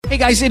Hey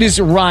guys, it is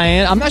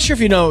Ryan. I'm not sure if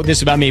you know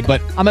this about me, but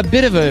I'm a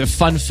bit of a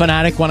fun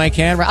fanatic when I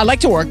can. I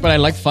like to work, but I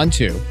like fun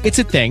too. It's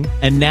a thing.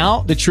 And now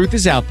the truth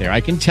is out there.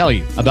 I can tell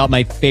you about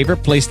my favorite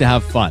place to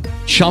have fun.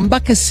 Chumba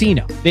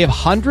Casino. They have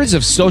hundreds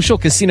of social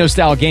casino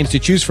style games to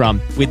choose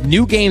from with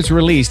new games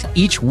released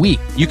each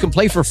week. You can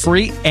play for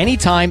free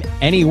anytime,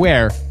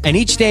 anywhere. And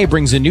each day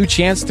brings a new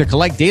chance to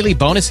collect daily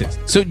bonuses.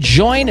 So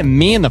join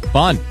me in the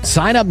fun.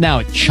 Sign up now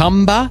at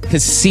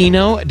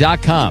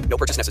ChumbaCasino.com. No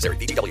purchase necessary.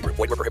 VGW Group.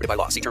 Void where prohibited by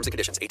law. See terms and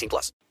conditions. 18+. Hey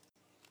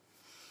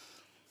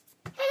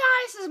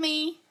guys, it's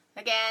me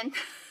again,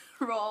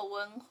 Ro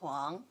Wen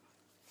Huang.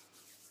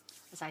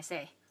 As I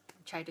say,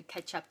 I'm trying to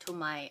catch up to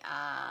my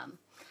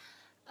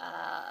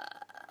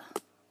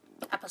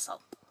episode.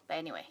 But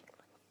anyway,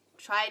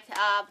 try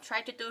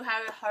to do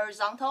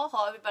horizontal.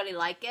 How everybody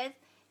like it.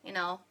 You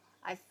know,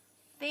 I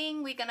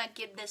think we're gonna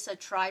give this a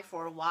try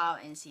for a while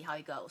and see how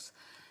it goes.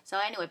 So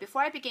anyway,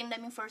 before I begin,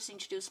 let me first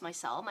introduce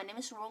myself. My name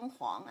is Ron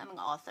Huang. I'm an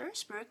author,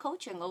 spirit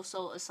coach, and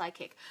also a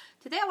psychic.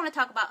 Today I want to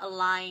talk about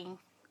align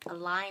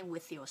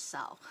with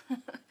yourself.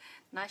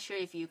 Not sure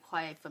if you're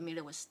quite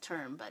familiar with the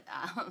term,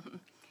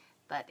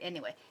 but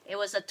anyway, it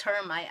was a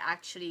term I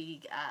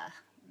actually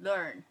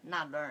learned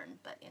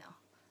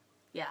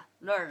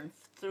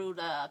through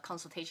the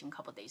consultation a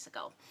couple days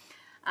ago.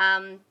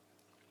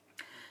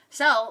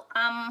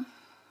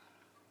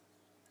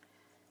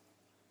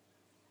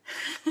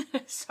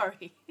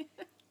 Sorry.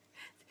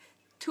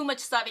 Too much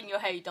stuff in your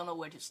head, you don't know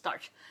where to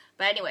start.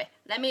 But anyway,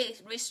 let me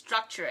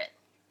restructure it.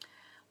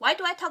 Why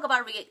do I talk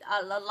about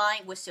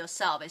align with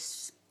yourself?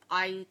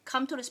 I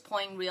come to this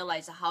point,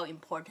 realize how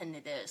important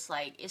it is.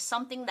 Like, it's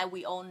something that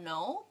we all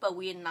know, but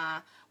we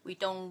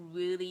don't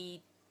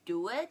really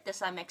do it. Does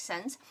that make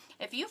sense?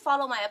 If you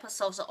follow my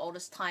episodes all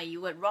this time, you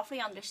would roughly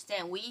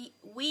understand we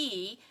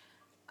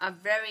are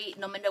very,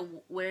 no matter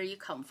where you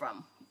come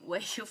from,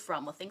 where you're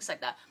from, or things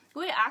like that,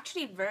 we're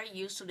actually very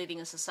used to living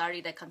in a society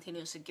that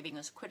continuously giving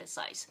us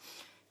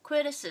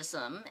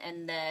criticism,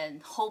 and then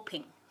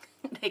hoping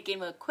they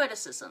give a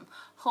criticism,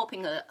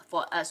 hoping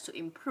for us to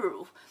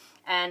improve,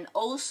 and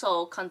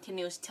also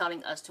continues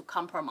telling us to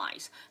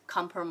compromise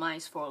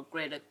for a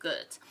greater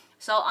good.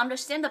 So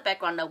understand the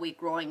background that we're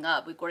growing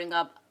up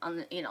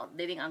on,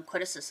 living on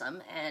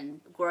criticism,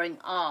 and growing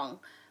on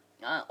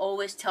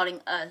always telling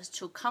us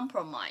to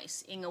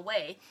compromise in a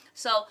way.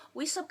 So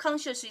we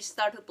subconsciously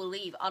start to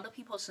believe other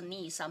people's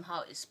need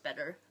somehow is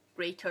better,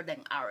 greater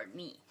than our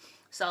need.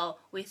 So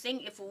we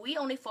think if we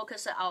only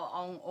focus on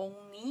our own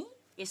need,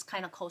 it's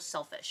kind of called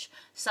selfish.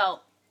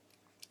 So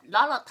a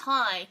lot of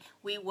time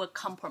we will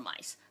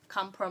compromise.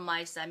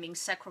 Compromise, that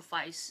means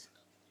sacrifice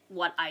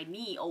what I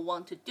need or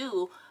want to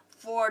do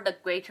for the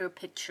greater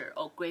picture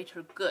or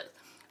greater good,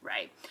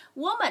 right?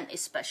 Women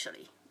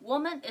especially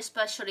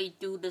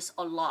do this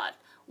a lot.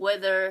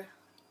 Whether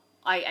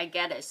I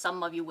get it,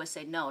 some of you would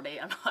say no, they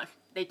are not.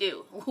 They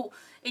do.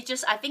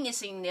 I think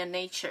it's in their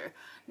nature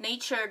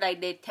that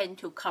they tend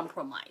to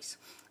compromise.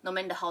 No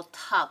matter how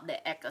tough they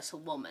act as a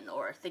woman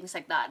or things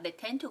like that, they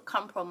tend to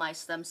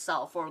compromise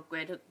themselves for a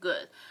greater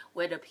good,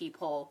 whether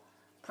people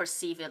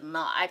perceive it or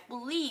not. I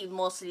believe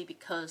mostly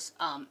because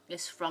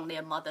it's from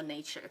their mother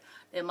nature.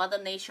 Their mother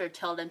nature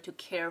tells them to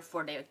care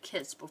for their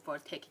kids before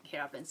taking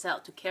care of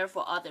themselves, to care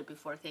for others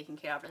before taking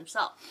care of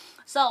themselves.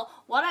 So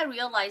what I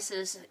realize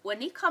is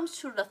when it comes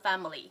to the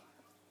family,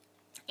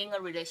 in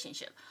a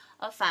relationship,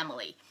 a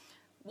family,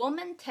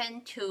 women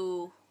tend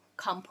to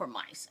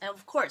compromise. And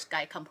of course,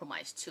 guy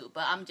compromise too.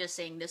 But I'm just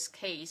saying this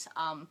case,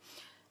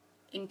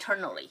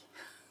 internally,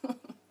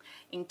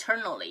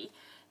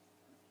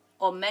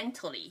 or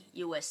mentally,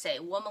 you would say,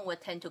 women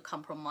would tend to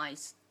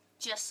compromise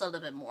just a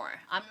little bit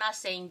more. I'm not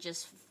saying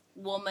just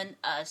woman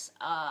as,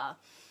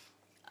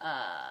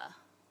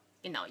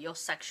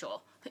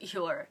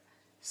 your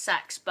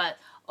sex, but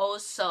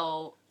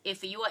also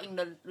if you are in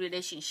the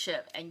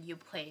relationship and you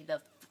play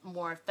the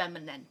more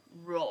feminine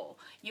role,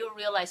 you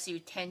realize you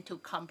tend to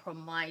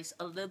compromise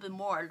a little bit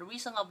more. The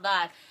reason of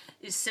that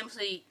is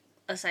simply,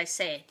 as I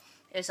say,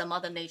 is a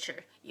mother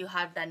nature. You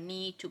have that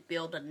need to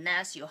build a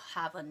nest. You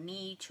have a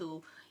need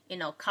to,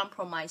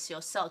 compromise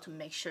yourself to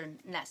make sure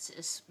nest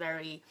is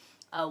very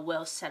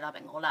well set up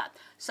and all that.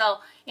 So,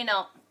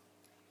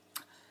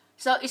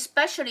 so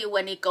especially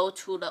when you go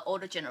to the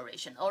older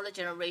generation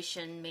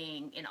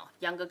mean,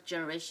 younger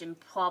generation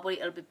probably a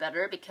little bit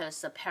better because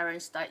the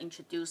parents start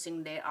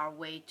introducing their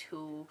way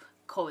to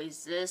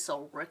coexist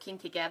or working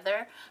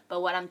together. But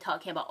what I'm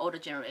talking about older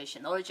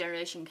generation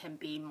can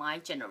be my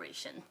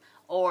generation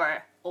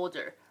or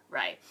older,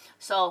 right?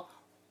 So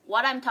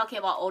what I'm talking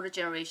about older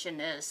generation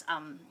is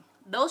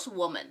those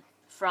women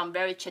from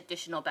very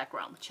traditional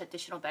background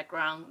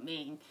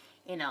mean,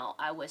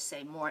 I would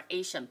say more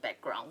Asian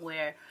background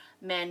where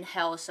men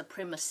held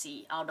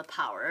supremacy out of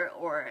power,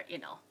 or,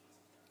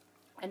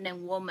 and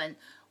then woman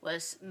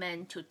was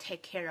meant to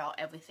take care of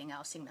everything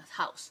else in the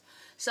house.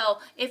 So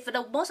if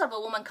most of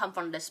the women come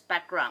from these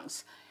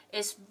backgrounds,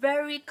 it's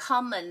very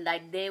common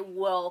that they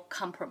will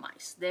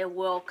compromise. They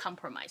will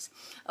compromise.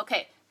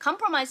 Okay,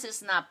 compromise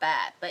is not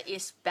bad, but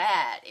it's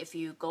bad if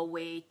you go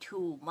way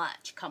too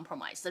much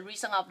compromise. The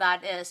reason of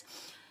that is,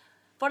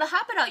 for the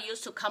habit I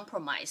used to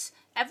compromise,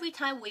 every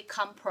time we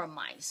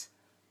compromise,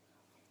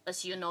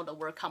 as you know the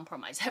word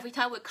compromise, every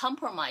time we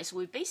compromise,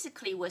 we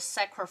basically will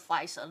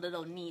sacrifice a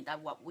little need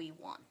of what we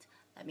want.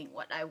 I mean,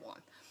 what I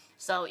want.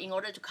 So in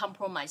order to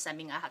compromise, I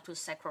mean, I have to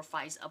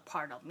sacrifice a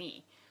part of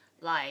me.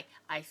 Like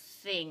I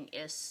think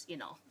is,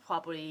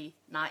 probably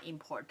not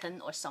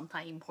important or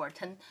sometimes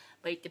important,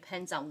 but it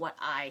depends on what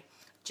I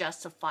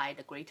justify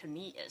the greater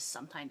need is.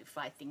 Sometimes if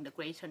I think the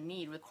greater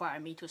need require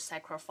me to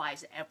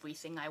sacrifice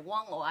everything I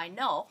want or I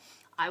know,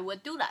 I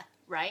would do that,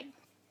 right?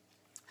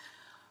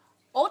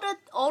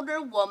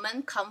 Older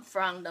women come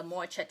from the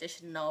more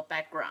traditional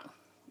background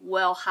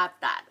will have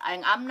that.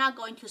 I'm not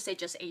going to say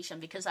just Asian,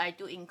 because I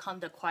do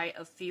encounter quite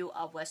a few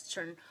of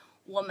Western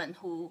women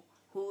who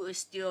is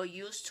still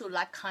used to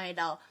that kind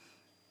of,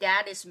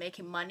 dad is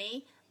making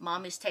money,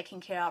 mom is taking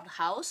care of the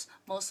house.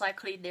 Most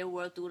likely they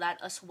will do that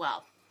as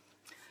well.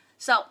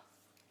 So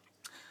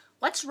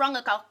what's wrong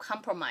about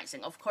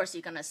compromising? Of course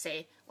you're going to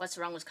say, what's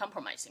wrong with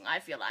compromising? I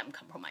feel I'm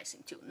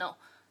compromising too. No,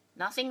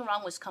 nothing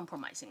wrong with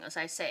compromising. As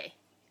I say,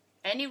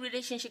 any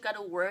relationship got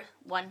to work.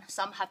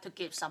 Some have to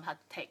give, some have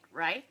to take,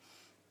 right?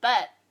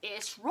 But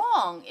it's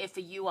wrong if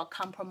you are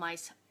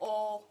compromised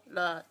all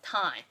the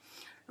time.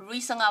 The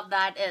reason of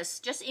that is,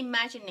 just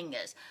imagining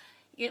this.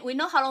 We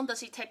know how long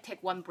does it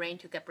take one brain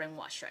to get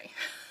brainwashed, right?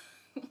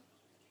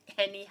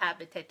 Any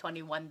habit take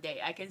 21 days.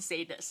 I can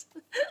say this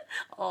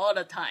all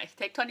the time.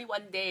 Take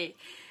 21 days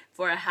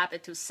for a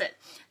habit to sit.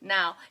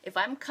 Now, if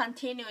I'm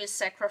continuously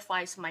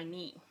sacrifice my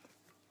need,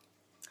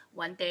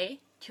 1 day,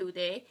 2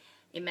 days,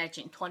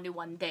 imagine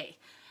 21 days.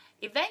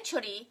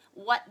 Eventually,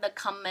 what the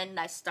comment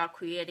that start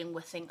creating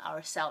within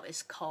ourselves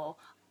is called,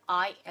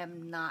 I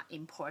am not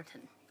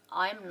important.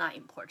 I'm not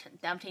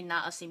important. Definitely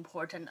not as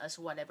important as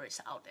whatever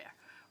is out there,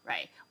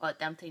 right? Or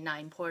definitely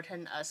not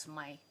important as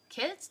my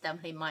kids.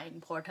 Definitely not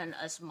important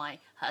as my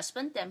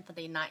husband.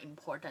 Definitely not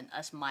important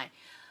as my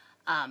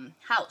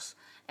house.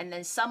 And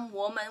then some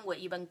woman will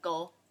even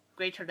go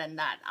greater than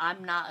that.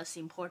 I'm not as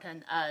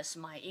important as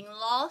my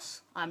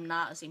in-laws. I'm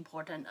not as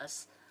important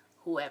as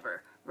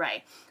whoever,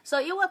 right? So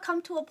it will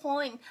come to a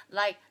point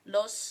like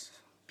those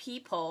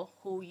people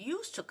who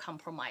used to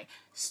compromise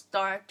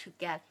start to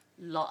get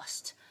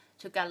lost.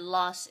 To get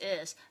lost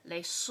is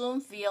they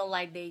soon feel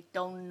like they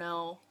don't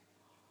know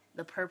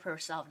the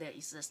purpose of their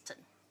existence.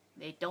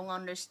 They don't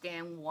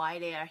understand why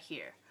they are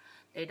here.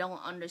 They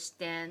don't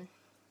understand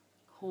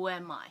who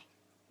am I?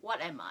 What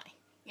am I?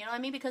 You know what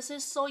I mean? Because they're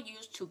so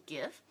used to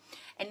give,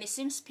 and it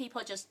seems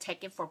people just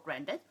take it for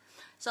granted.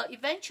 So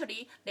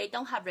eventually, they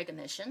don't have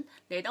recognition,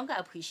 they don't get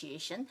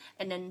appreciation,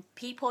 and then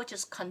people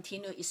just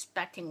continue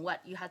expecting what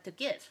you have to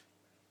give.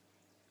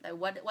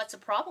 Like what's the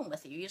problem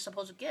with you? You're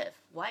supposed to give.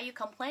 Why are you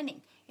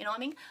complaining? You know what I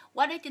mean?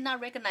 What they did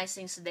not recognize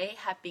is they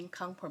have been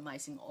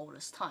compromising all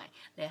this time.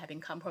 They have been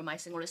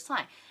compromising all this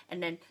time.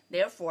 And then,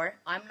 therefore,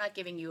 I'm not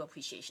giving you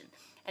appreciation.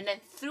 And then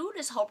through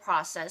this whole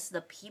process,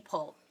 the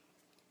people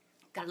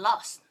got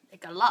lost. They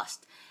got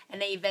lost.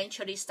 And they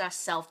eventually start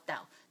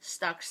self-doubt,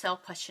 start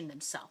self-question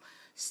themselves,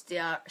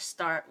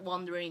 start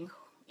wondering,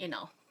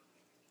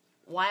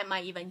 why am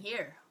I even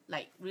here?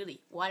 Like,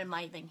 really, why am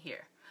I even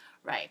here?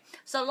 Right.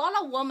 So a lot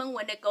of women,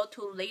 when they go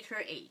to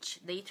later age,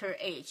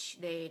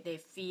 they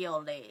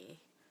feel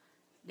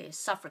they're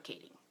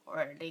suffocating,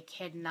 or they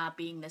cannot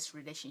be in this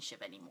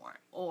relationship anymore,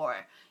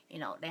 or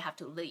they have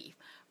to leave.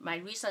 My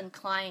recent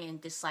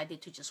client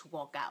decided to just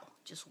walk out,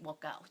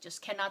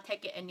 just cannot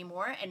take it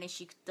anymore, and then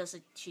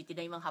she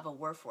didn't even have a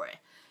word for it.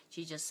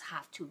 She just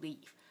have to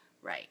leave.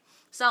 Right.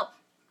 So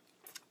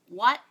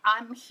what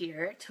I'm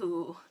here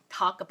to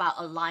talk about,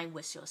 align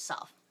with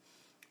yourself,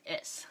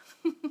 is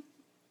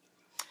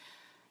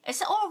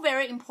it's all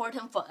very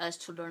important for us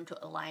to learn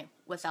to align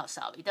with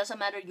ourselves. It doesn't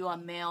matter you are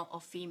male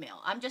or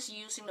female. I'm just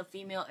using the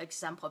female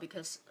example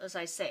because, as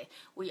I say,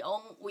 we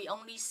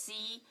only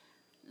see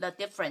the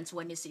difference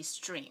when it's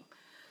extreme.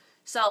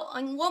 So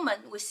in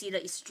women, we see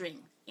the extreme.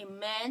 In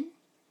men,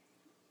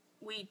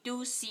 we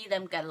do see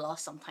them get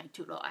lost sometimes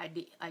too. I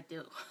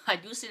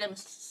do see them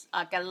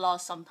get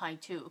lost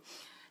sometimes too,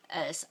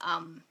 as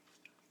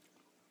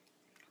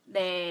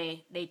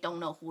they don't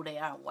know who they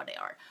are and what they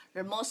are.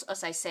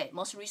 As I say,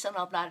 most reason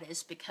of that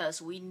is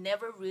because we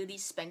never really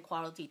spend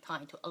quality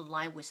time to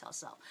align with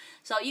ourselves.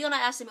 So you're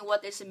gonna ask me,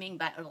 what does it mean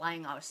by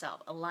aligning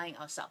ourselves? Align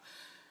ourselves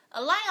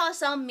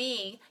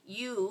means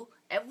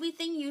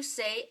everything you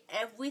say,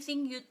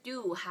 everything you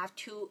do have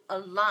to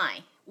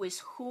align with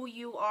who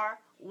you are,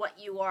 what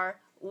you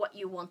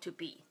want to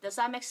be. Does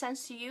that make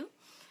sense to you?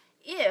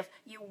 If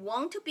you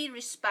want to be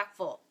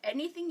respectful,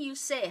 anything you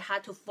say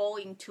had to fall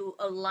into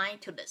align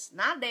to this.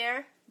 Not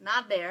there,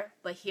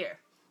 but here.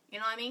 You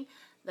know what I mean?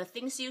 The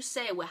things you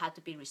say will have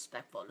to be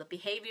respectful. The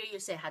behavior you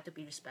say had to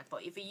be respectful.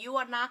 If you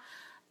are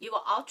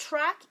off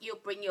track, you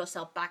bring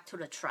yourself back to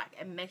the track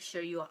and make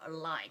sure you are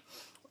aligned.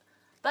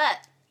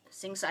 But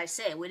since I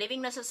say we live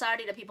in a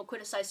society that people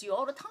criticize you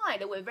all the time,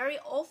 they will very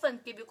often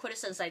give you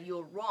criticism that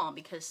you're wrong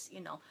because,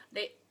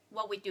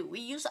 what we do, we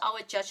use our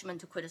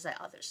judgment to criticize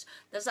others.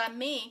 Does that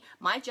mean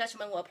my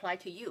judgment will apply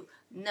to you?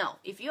 No.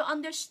 If you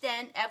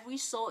understand every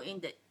soul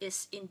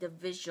is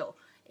individual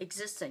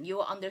existence, you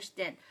will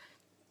understand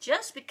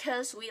just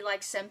because we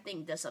like same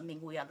thing doesn't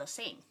mean we are the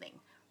same thing,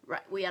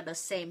 right? We are the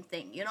same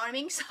thing, you know what I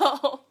mean?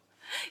 So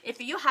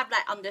if you have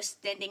that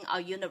understanding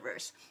of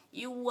universe,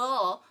 you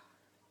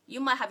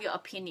might have your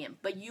opinion,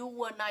 but you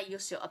will not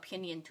use your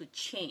opinion to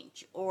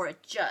change or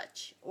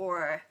judge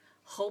or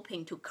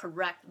hoping to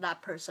correct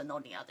that person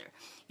or the other.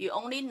 You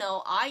only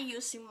know I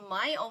using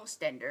my own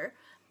standard,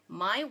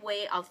 my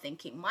way of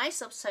thinking, my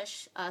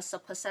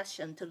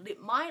supposition to live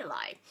my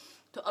life,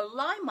 to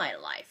align my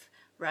life,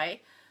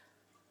 right?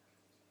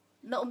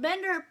 No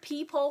matter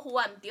people who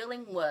I'm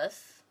dealing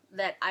with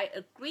that I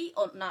agree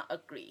or not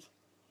agree,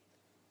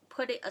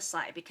 put it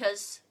aside,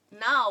 because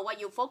now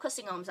what you're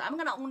focusing on is I'm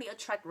going to only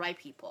attract right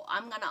people.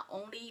 I'm going to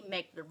only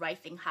make the right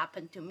thing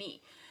happen to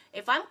me.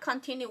 If I'm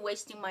continue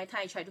wasting my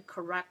time trying to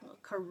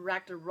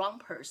correct the wrong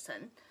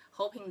person,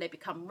 hoping they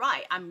become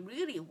right, I'm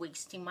really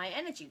wasting my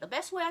energy. The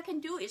best way I can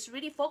do is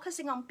really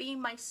focusing on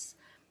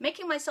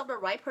making myself the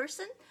right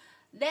person.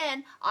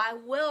 Then I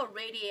will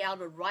radiate out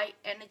the right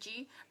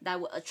energy that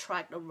will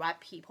attract the right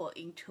people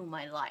into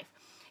my life.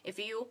 If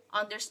you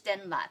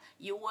understand that,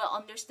 you will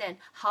understand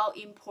how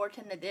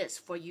important it is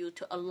for you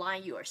to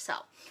align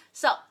yourself.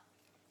 So,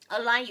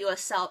 align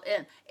yourself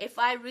in. If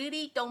I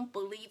really don't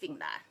believe in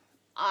that,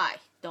 I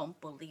don't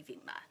believe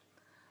in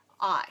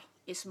that.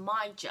 It's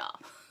my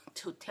job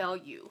to tell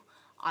you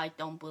I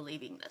don't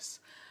believe in this.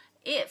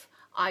 If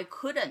I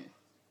couldn't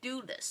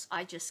do this,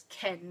 I just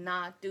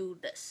cannot do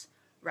this,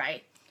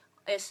 right?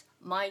 It's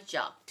my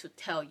job to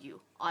tell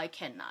you I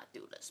cannot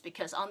do this,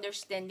 because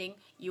understanding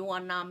you are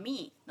not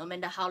me. No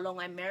matter how long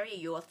I marry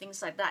you or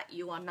things like that,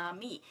 you are not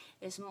me.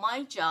 It's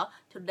my job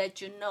to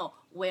let you know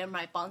where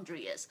my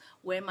boundary is,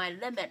 where my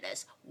limit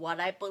is, what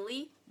I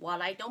believe,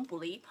 what I don't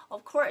believe.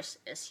 Of course,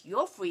 it's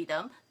your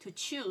freedom to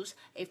choose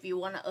if you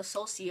want to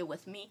associate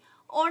with me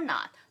or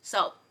not.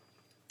 So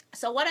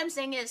what I'm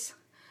saying is,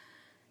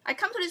 I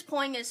come to this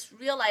point is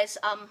realize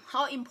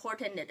how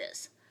important it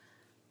is.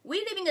 We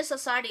live in a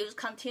society who's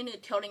continue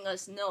telling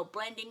us, no,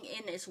 blending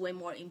in is way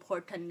more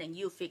important than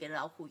you figure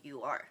out who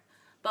you are.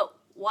 But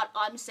what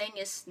I'm saying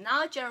is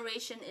now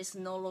generation is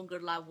no longer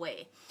that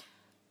way.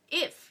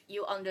 If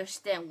you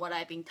understand what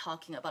I've been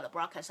talking about, the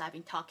broadcast I've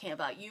been talking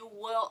about, you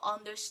will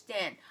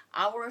understand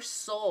our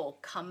soul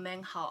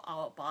command how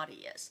our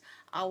body is.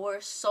 Our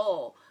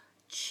soul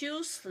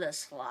choose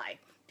this life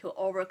to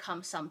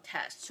overcome some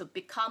tests, to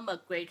become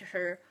a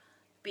greater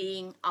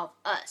being of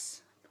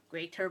us,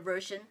 greater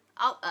version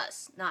of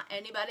us, not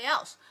anybody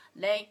else.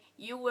 Then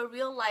you will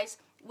realize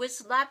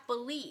with that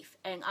belief,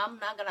 and I'm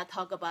not going to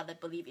talk about the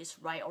belief is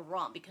right or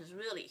wrong, because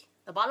really,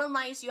 the bottom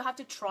line is you have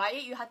to try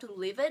it, you have to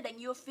live it, and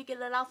you'll figure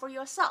it out for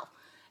yourself.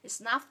 It's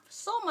not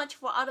so much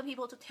for other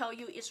people to tell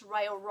you it's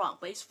right or wrong,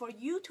 but it's for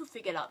you to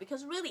figure it out,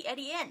 because really, at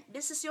the end,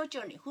 this is your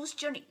journey. Whose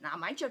journey? Not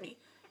my journey.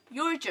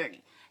 Your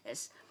journey.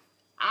 It's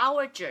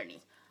our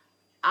journey,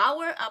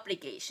 our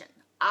obligation,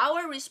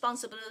 our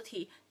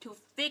responsibility to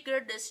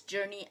figure this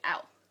journey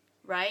out,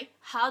 right?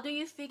 How do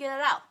you figure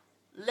it out?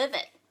 Live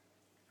it.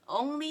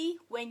 Only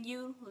when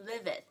you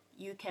live it,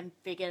 you can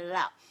figure it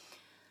out.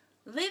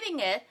 Living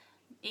it,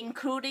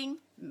 including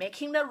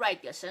making the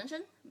right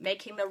decision,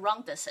 making the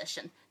wrong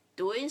decision,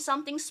 doing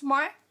something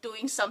smart,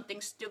 doing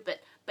something stupid.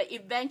 But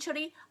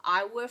eventually,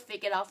 I will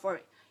figure it out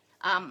for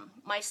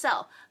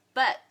myself.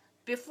 But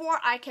before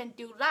I can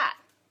do that,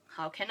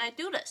 how can I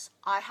do this?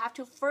 I have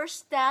to first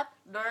step,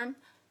 learn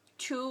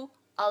to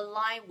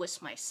align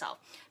with myself.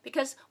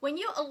 Because when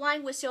you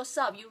align with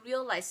yourself, you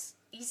realize,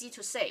 easy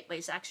to say, but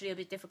it's actually a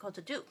bit difficult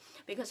to do.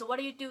 Because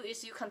what you do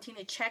is you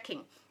continue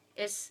checking.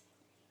 It's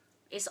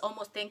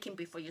almost thinking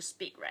before you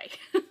speak, right?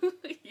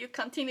 You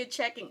continue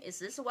checking, is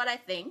this what I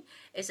think?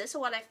 Is this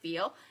what I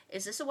feel?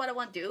 Is this what I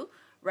want to do,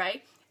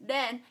 right?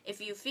 Then,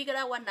 if you figure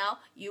that one out,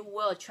 you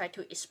will try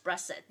to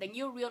express it. Then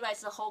you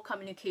realize the whole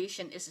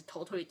communication is a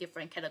totally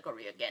different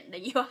category again.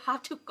 Then you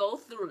have to go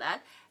through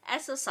that,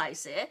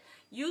 exercise it,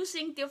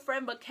 using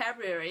different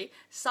vocabulary.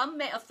 Some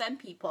may offend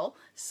people,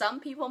 some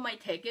people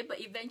might take it,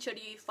 but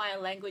eventually you find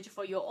a language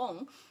for your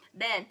own.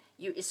 Then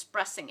you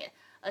expressing it.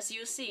 As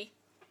you see,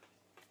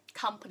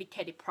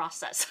 complicated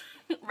process,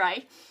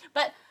 right?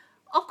 But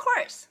of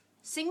course,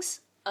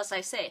 since, as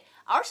I say,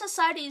 our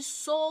society is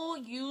so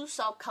used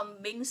to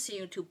convincing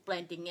you to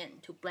blending in,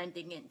 to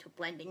blending in, to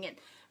blending in.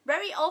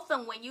 Very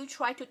often when you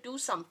try to do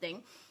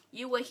something,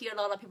 you will hear a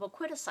lot of people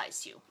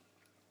criticize you.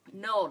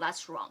 No,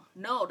 that's wrong.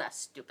 No, that's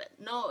stupid.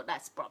 No,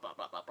 that's blah, blah,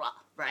 blah, blah, blah,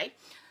 right?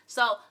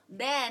 So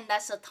then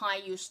that's the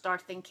time you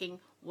start thinking,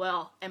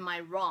 well, am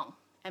I wrong?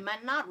 Am I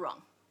not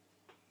wrong?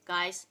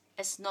 Guys,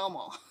 it's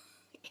normal.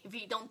 If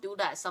you don't do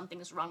that,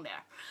 something's wrong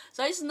there.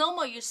 So it's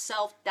normal you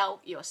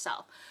self-doubt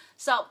yourself.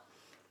 So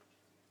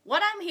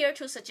what I'm here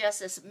to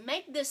suggest is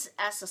make this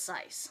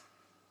exercise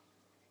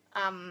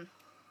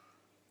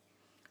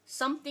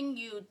something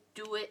you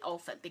do it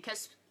often.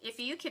 Because if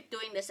you keep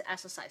doing this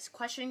exercise,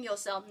 questioning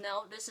yourself,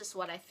 no, this is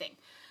what I think.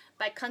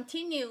 By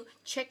continue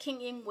checking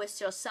in with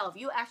yourself,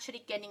 you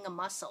actually getting a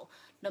muscle.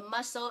 The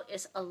muscle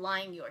is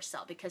aligning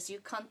yourself because you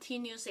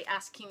continuously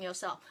asking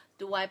yourself,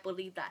 do I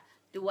believe that?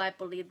 Do I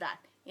believe that?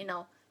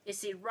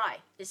 Is it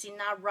right? Is it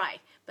not right?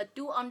 But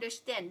do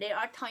understand there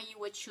are times you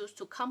will choose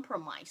to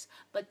compromise.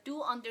 But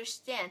do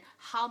understand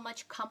how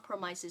much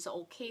compromise is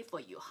okay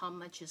for you, how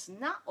much is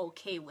not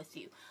okay with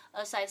you.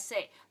 As I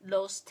say,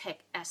 those take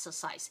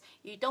exercise.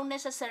 You don't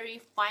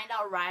necessarily find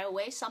out right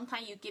away.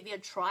 Sometimes you give it a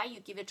try.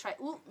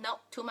 Ooh,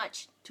 no, too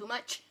much.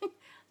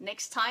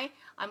 Next time,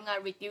 I'm going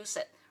to reduce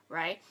it.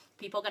 Right?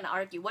 People gonna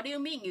argue. What do you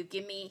mean? You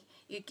give me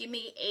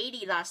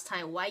 80 last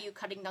time. Why are you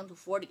cutting down to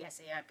 40? I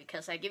say, yeah,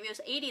 because I give you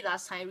 80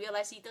 last time. I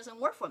realize it doesn't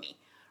work for me,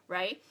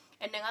 right?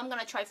 And then I'm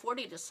gonna try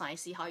 40 this time,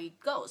 see how it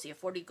goes. If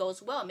 40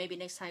 goes well, maybe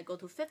next time I go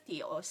to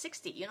 50 or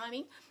 60. You know what I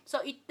mean? So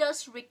it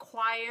does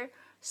require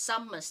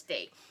some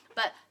mistake,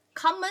 but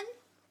common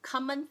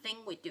thing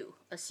we do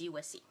as you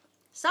will see.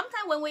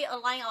 Sometimes when we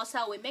align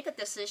ourselves, we make a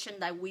decision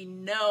that we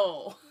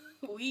know,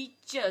 we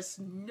just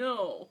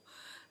know.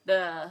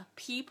 The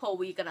people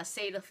we're gonna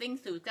say the thing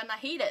to gonna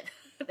hate it.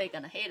 They're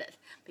gonna hate it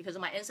because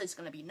my answer is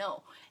gonna be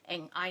no,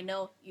 and I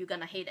know you're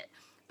gonna hate it.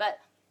 But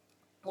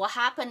what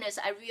happened is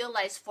I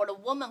realized for the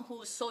woman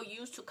who's so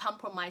used to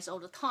compromise all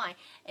the time,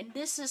 and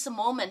this is a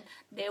moment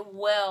they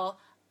will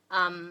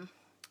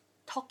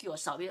talk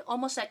yourself. It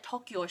almost like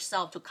talk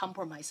yourself to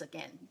compromise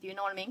again. Do you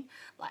know what I mean?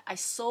 Like I'm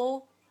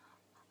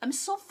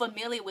so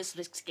familiar with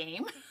this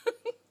game.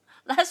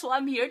 That's what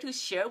I'm here to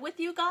share with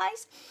you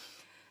guys.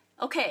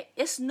 Okay,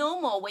 it's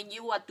normal when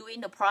you are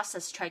doing the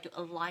process, try to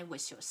align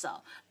with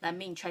yourself. That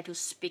means try to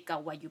speak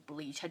out what you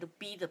believe, try to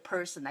be the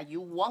person that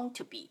you want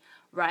to be,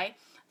 right?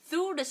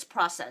 Through this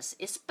process,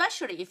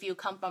 especially if you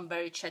come from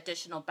very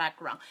traditional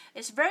background,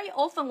 it's very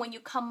often when you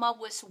come up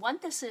with one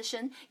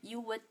decision, you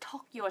would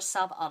talk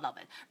yourself out of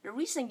it. The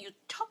reason you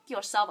talk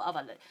yourself out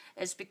of it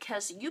is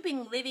because you've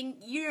been living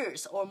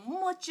years or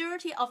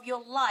majority of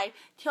your life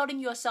telling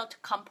yourself to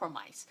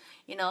compromise.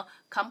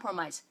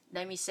 Compromise,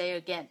 let me say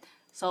again,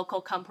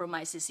 so-called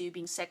compromise is you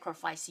being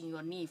sacrificing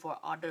your need for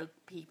other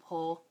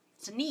people's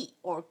need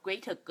or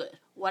greater good,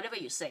 whatever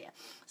you say.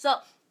 So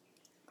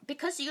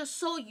because you're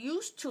so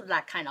used to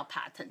that kind of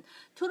pattern,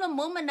 to the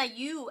moment that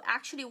you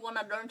actually want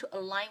to learn to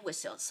align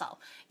with yourself,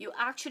 you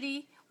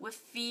actually will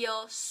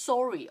feel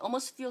sorry,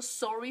 almost feel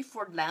sorry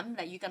for them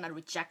that you're going to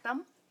reject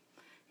them.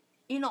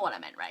 You know what I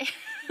meant, right?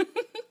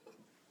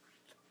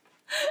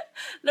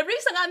 The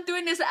reason I'm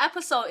doing this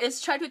episode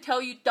is try to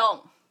tell you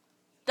don't.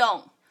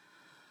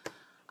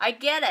 I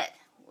get it.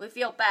 We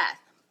feel bad.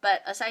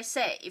 But as I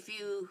say, if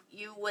you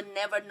would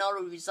never know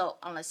the result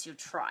unless you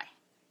try,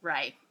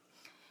 right?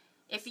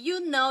 If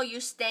you know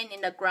you stand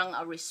in the ground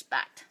of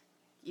respect,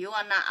 you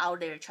are not out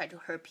there trying to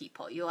hurt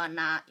people. You are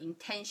not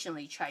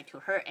intentionally trying to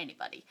hurt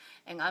anybody.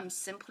 And I'm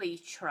simply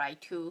trying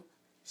to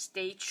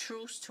stay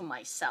true to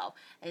myself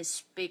and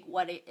speak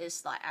what it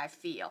is that I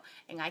feel.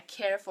 And I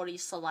carefully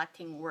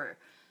selecting word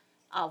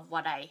of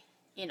what I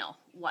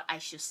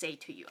should say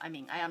to you. I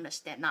mean, I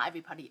understand not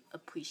everybody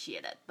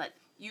appreciate it, but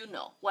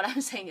what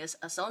I'm saying is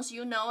as long as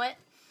you know it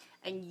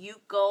and you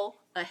go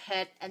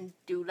ahead and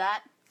do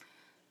that,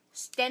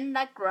 stand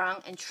that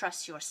ground and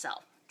trust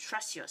yourself.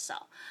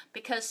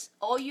 Because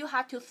all you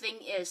have to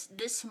think is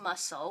this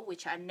muscle,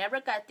 which I never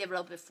got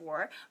developed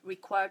before,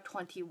 require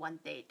 21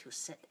 days to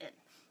sit in.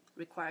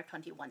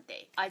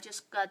 I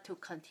just got to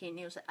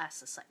continue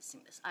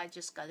exercising this.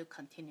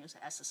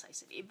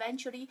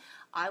 Eventually,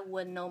 I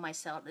will know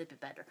myself a little bit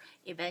better.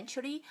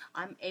 Eventually,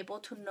 I'm able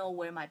to know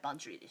where my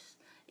boundary is.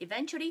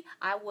 Eventually,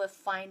 I will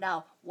find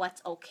out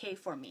what's okay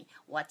for me,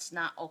 what's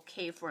not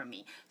okay for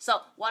me.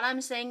 So what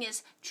I'm saying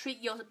is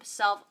treat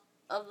yourself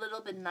a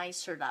little bit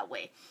nicer that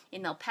way.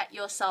 Pat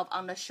yourself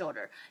on the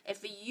shoulder.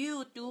 If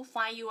you do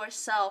find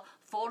yourself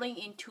falling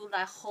into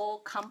that whole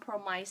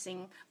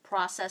compromising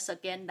process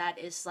again, that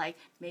is like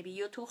maybe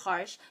you're too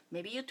harsh,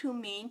 maybe you're too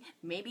mean,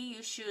 maybe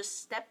you should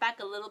step back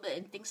a little bit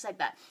and things like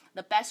that.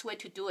 The best way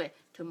to do it,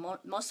 to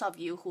most of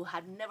you who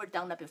have never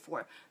done that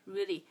before,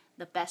 really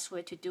the best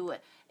way to do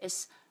it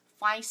is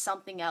find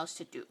something else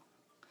to do.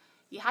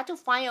 You have to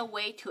find a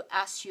way to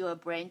ask your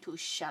brain to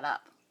shut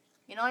up.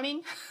 You know what I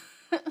mean?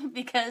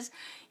 Because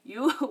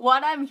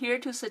what I'm here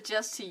to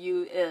suggest to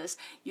you is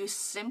you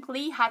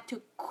simply have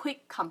to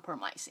quit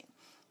compromising.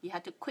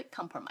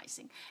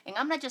 And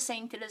I'm not just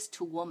saying this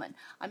to women.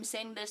 I'm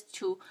saying this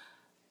to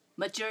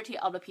majority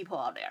of the people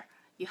out there.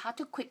 You have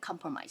to quit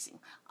compromising.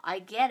 I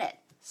get it.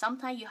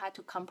 Sometimes you have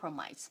to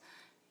compromise.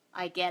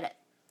 I get it.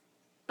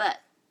 But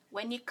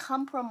when you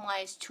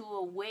compromise to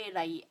a way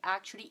that you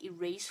actually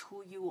erase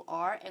who you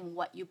are and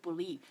what you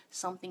believe,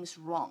 something's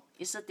wrong.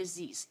 It's a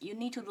disease. You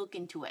need to look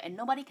into it, and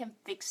nobody can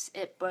fix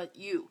it but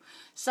you.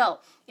 So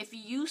if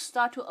you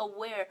start to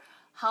aware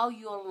how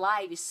your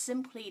life is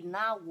simply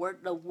not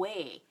worth the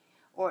way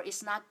or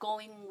it's not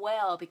going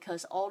well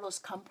because all those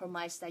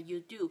compromise that you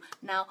do.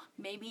 Now,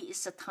 maybe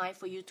it's a time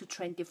for you to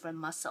train different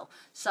muscle.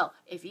 So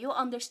if you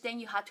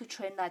understand you have to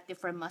train that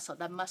different muscle,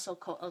 that muscle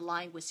could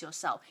align with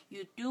yourself,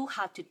 you do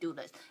have to do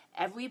this.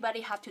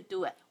 Everybody have to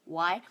do it.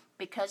 Why?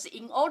 Because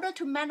in order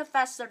to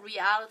manifest the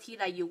reality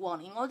that you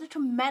want, in order to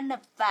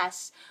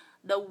manifest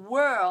the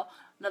world,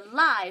 the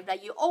life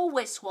that you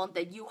always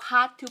wanted, you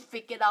have to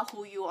figure out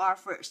who you are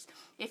first.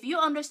 If you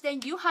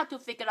understand you have to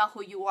figure out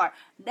who you are,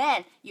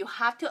 then you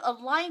have to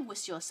align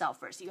with yourself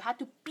first. You have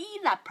to be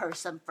that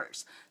person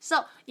first.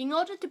 So in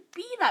order to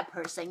be that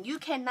person, you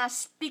cannot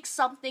speak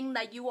something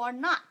that you are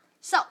not.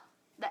 So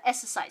the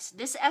exercise.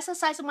 This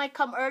exercise might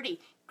come early,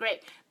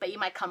 great, but it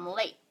might come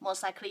late.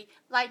 Most likely,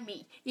 like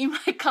me, it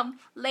might come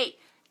late.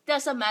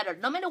 Doesn't matter.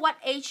 No matter what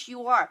age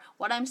you are.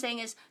 What I'm saying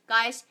is,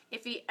 guys,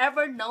 if you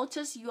ever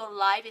notice your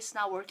life is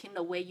not working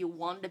the way you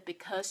want it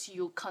because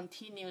you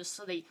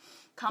continuously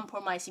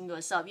compromising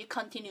yourself, you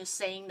continue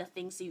saying the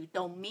things that you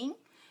don't mean,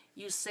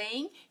 you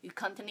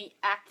continue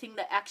acting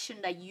the action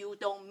that you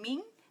don't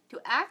mean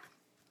to act,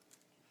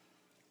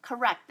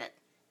 correct it.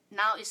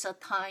 Now is a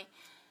time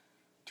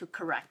to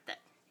correct it.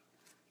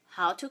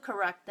 How to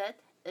correct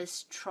it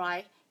is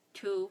try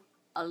to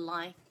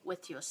align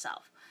with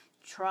yourself.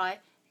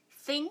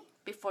 Think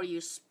before you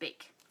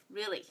speak.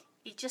 Really,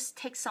 it just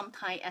takes some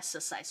time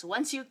exercise.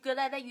 Once you're good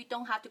at it, you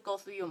don't have to go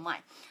through your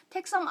mind.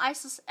 Take some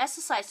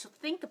exercise to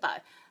think about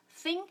it.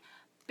 Think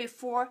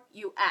before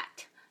you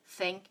act.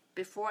 Think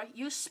before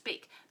you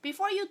speak.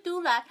 Before you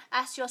do that,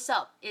 ask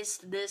yourself, is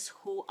this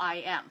who I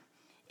am?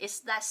 Is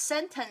that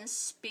sentence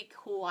speak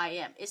who I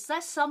am? Is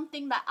that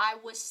something that I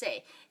would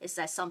say? Is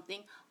that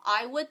something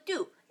I would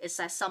do? Is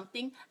that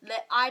something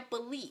that I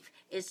believe?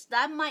 Is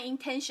that my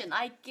intention?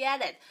 I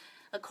get it.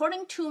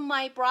 According to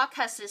my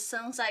broadcast, it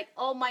sounds like,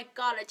 oh my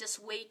God, I just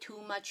way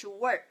too much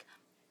work.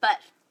 But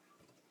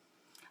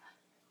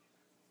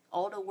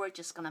all the work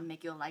just gonna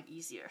make your life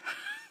easier.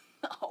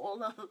 all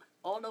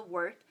the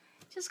work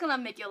just gonna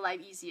make your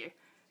life easier,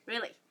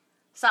 really.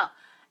 So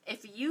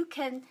if you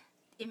can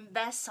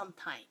invest some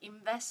time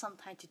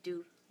to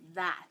do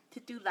that,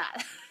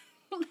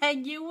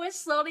 then you will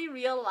slowly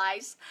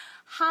realize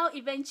how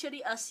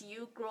eventually as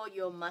you grow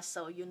your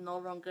muscle, you no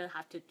longer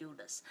have to do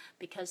this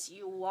because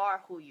you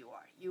are who you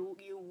are. You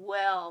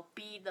will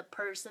be the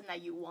person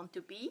that you want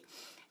to be,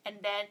 and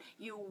then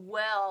you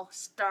will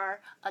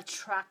start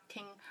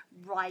attracting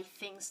right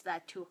things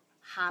that to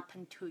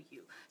happen to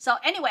you. So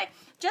anyway,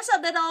 just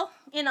a little,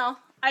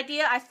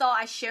 idea I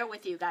thought I'd share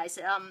with you guys.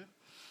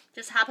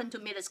 Just happened to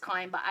meet this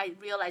client, but I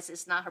realized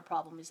it's not her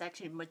problem. It's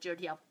actually the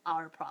majority of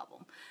our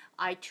problem.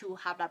 I too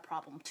have that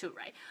problem too,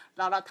 right?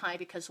 A lot of time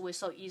because we're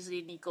so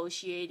easily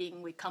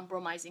negotiating, we're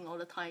compromising all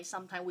the time.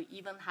 Sometimes we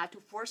even have to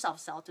force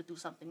ourselves to do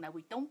something that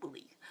we don't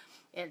believe.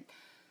 And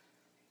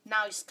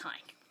now it's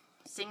time.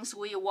 Since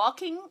we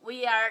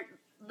are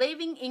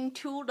living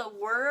into the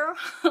world,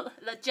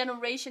 the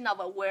generation of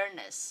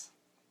awareness.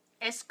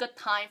 It's good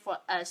time for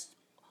us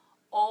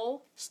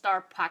all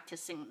start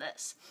practicing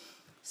this.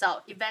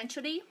 So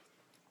eventually,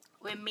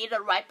 we meet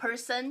the right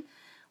person,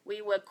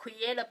 we will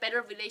create a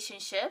better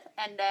relationship,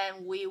 and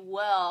then we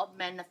will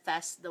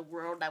manifest the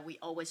world that we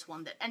always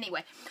wanted.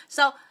 Anyway,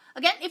 so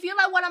again, if you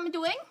like what I'm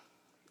doing,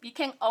 you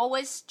can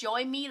always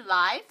join me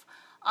live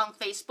on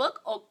Facebook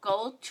or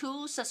go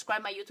to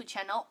subscribe my YouTube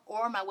channel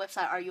or my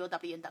website,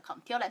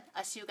 ruown.com. Till then,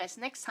 I'll see you guys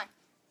next time.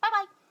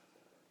 Bye-bye.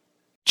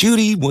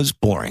 Judy was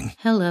boring.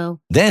 Hello.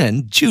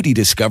 Then Judy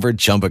discovered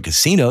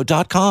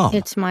ChumbaCasino.com.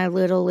 It's my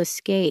little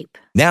escape.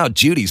 Now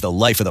Judy's the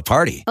life of the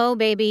party. Oh,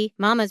 baby,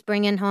 mama's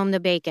bringing home the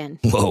bacon.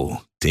 Whoa,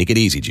 take it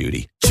easy,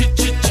 Judy.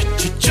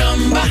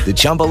 The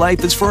Chumba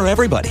life is for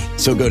everybody.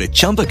 So go to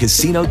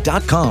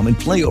ChumbaCasino.com and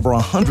play over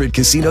 100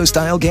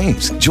 casino-style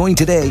games. Join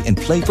today and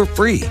play for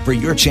free for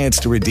your chance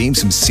to redeem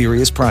some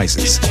serious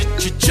prizes.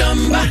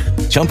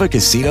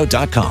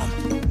 ChumbaCasino.com.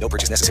 No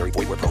purchase necessary.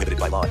 Void where prohibited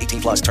by law.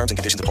 18+ terms and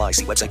conditions apply.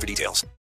 See website for details.